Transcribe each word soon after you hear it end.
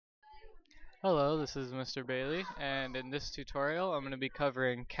Hello, this is Mr. Bailey, and in this tutorial I'm going to be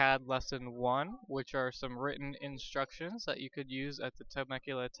covering CAD Lesson 1, which are some written instructions that you could use at the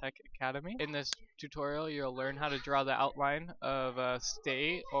Temecula Tech Academy. In this tutorial you'll learn how to draw the outline of a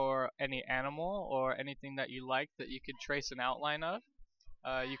state or any animal or anything that you like that you could trace an outline of.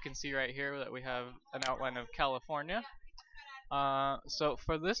 You can see right here that we have an outline of California. So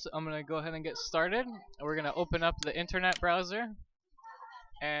for this I'm going to go ahead and get started. We're going to open up the internet browser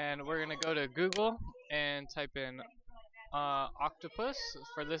and we're gonna go to Google and type in octopus.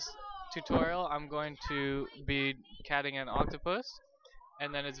 For this tutorial I'm going to be CADing an octopus,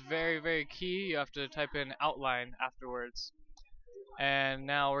 and then it's very key you have to type in outline afterwards. And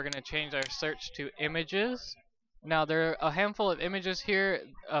now we're gonna change our search to images. Now there are a handful of images here.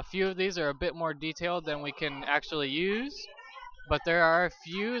 A few of these are a bit more detailed than we can actually use, but there are a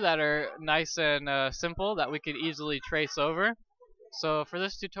few that are nice and simple that we could easily trace over. So for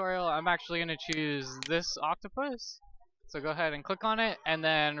this tutorial I'm actually going to choose this octopus. So go ahead and click on it and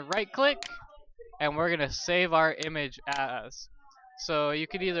then right click, and we're going to save our image as. So you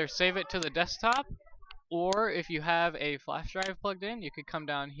could either save it to the desktop, or if you have a flash drive plugged in you could come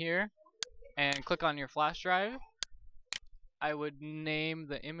down here and click on your flash drive. I would name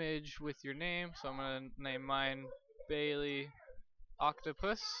the image with your name, so I'm going to name mine Bailey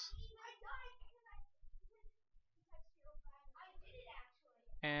Octopus.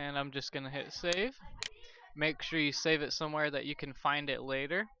 And I'm just going to hit save. Make sure you save it somewhere that you can find it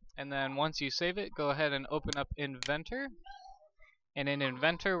later, and then once you save it go ahead and open up Inventor, and in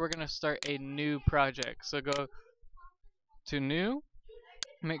Inventor we're going to start a new project. So go to new,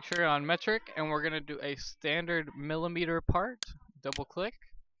 make sure you're on metric, and we're going to do a standard millimeter part. Double click,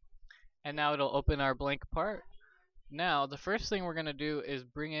 and now it'll open our blank part. Now the first thing we're going to do is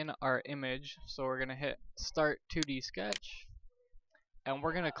bring in our image, so we're going to hit start 2D sketch, and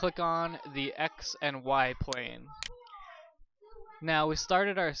we're going to click on the X and Y plane. Now we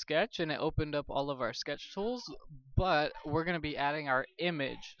started our sketch and it opened up all of our sketch tools, but we're going to be adding our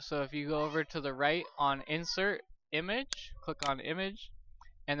image. So if you go over to the right on insert image, click on image,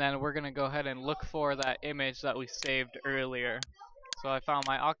 and then we're going to go ahead and look for that image that we saved earlier. So I found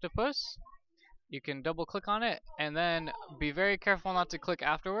my octopus. You can double click on it and then be very careful not to click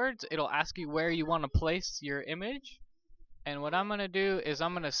afterwards. It'll ask you where you want to place your image. And what I'm going to do is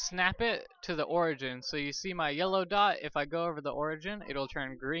I'm going to snap it to the origin. So you see my yellow dot, if I go over the origin it'll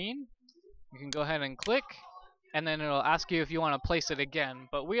turn green. You can go ahead and click, and then it'll ask you if you want to place it again,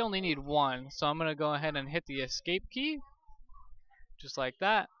 but we only need one, so I'm going to go ahead and hit the escape key just like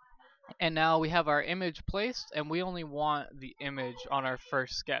that. And now we have our image placed, and we only want the image on our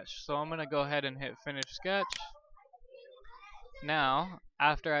first sketch, so I'm going to go ahead and hit finish sketch. Now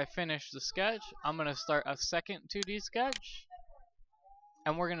after I finish the sketch I'm going to start a second 2D sketch,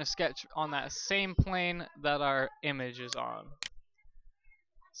 and we're going to sketch on that same plane that our image is on.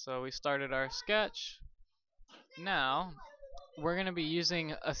 So we started our sketch. Now we're going to be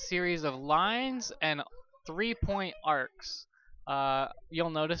using a series of lines and 3-point arcs. You'll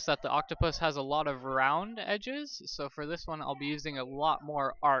notice that the octopus has a lot of round edges, so for this one I'll be using a lot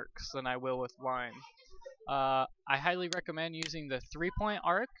more arcs than I will with line. I highly recommend using the 3-point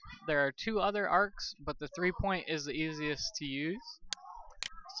arc. There are 2 other arcs, but the 3-point is the easiest to use.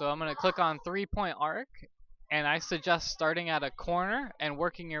 So I'm going to click on 3-point arc, and I suggest starting at a corner and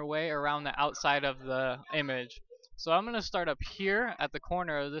working your way around the outside of the image. So I'm going to start up here at the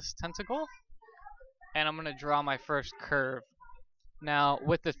corner of this tentacle, and I'm going to draw my first curve. Now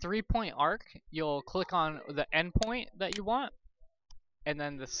with the 3-point arc you'll click on the endpoint that you want, and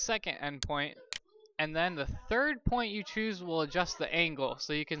then the second endpoint, and then the third point you choose will adjust the angle.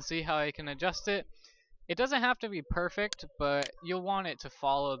 So you can see how I can adjust it. It doesn't have to be perfect, but you'll want it to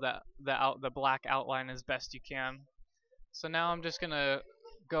follow the black outline as best you can. So now I'm just gonna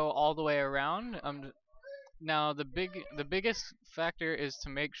go all the way around. Now the biggest factor is to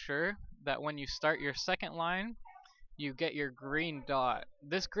make sure that when you start your second line you get your green dot.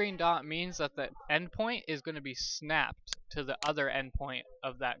 This green dot means that the endpoint is going to be snapped to the other endpoint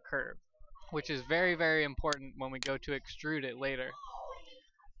of that curve, which is very important when we go to extrude it later.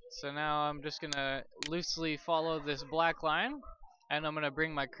 So now I'm just going to loosely follow this black line, and I'm going to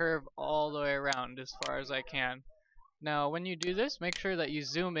bring my curve all the way around as far as I can. Now when you do this, make sure that you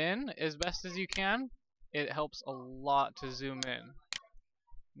zoom in as best as you can. It helps a lot to zoom in.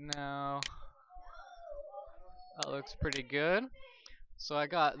 Now that looks pretty good. So I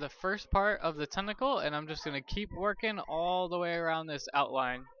got the first part of the tentacle, and I'm just going to keep working all the way around this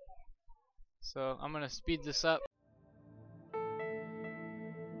outline. So I'm going to speed this up.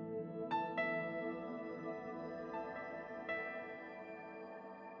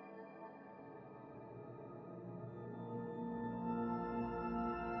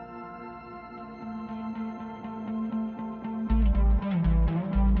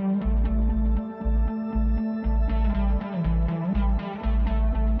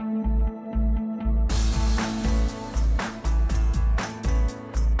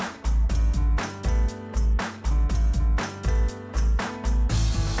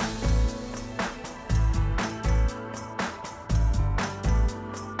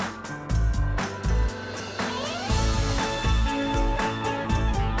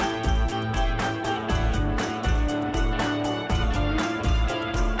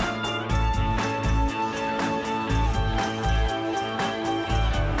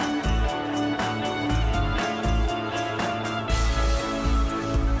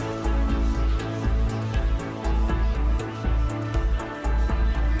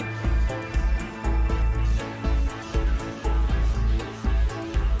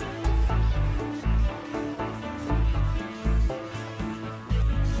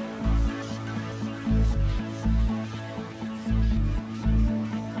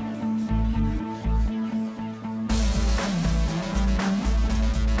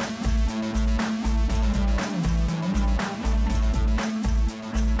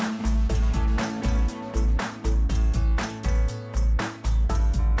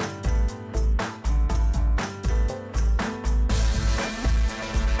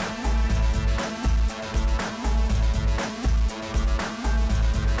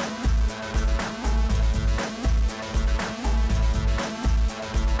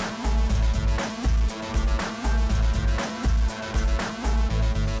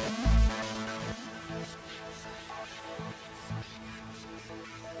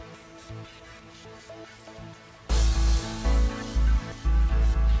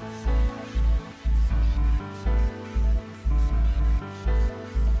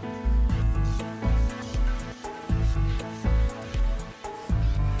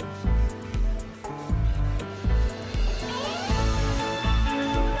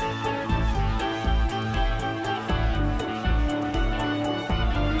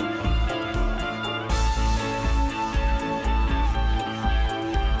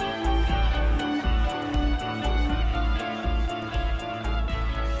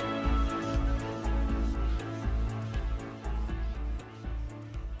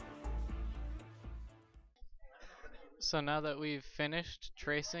 So now that we've finished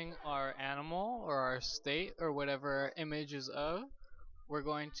tracing our animal or our state or whatever our image is of, we're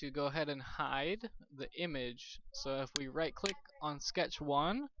going to go ahead and hide the image. So if we right click on sketch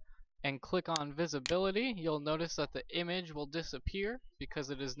 1 and click on visibility, you'll notice that the image will disappear because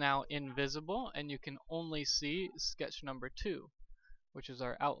it is now invisible and you can only see sketch number 2, which is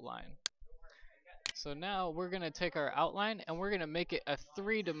our outline. So now we're going to take our outline and we're going to make it a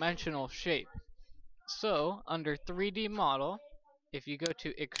 3-dimensional shape. So under 3D model, if you go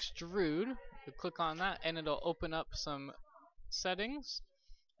to extrude, you click on that and it'll open up some settings,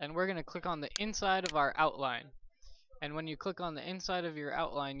 and we're going to click on the inside of our outline. And when you click on the inside of your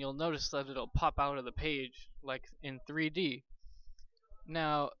outline, you'll notice that it'll pop out of the page like in 3D.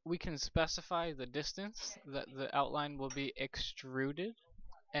 Now we can specify the distance that the outline will be extruded,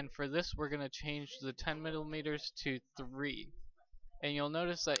 and for this we're going to change the 10 millimeters to 3. And you'll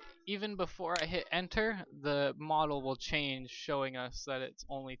notice that even before I hit enter, the model will change, showing us that it's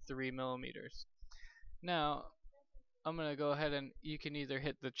only 3 millimeters. Now I'm going to go ahead and you can either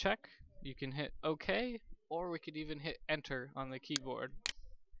hit the check, you can hit OK, or we could even hit enter on the keyboard.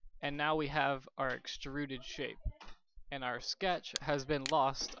 And now we have our extruded shape. And our sketch has been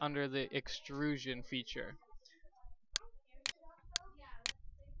lost under the extrusion feature.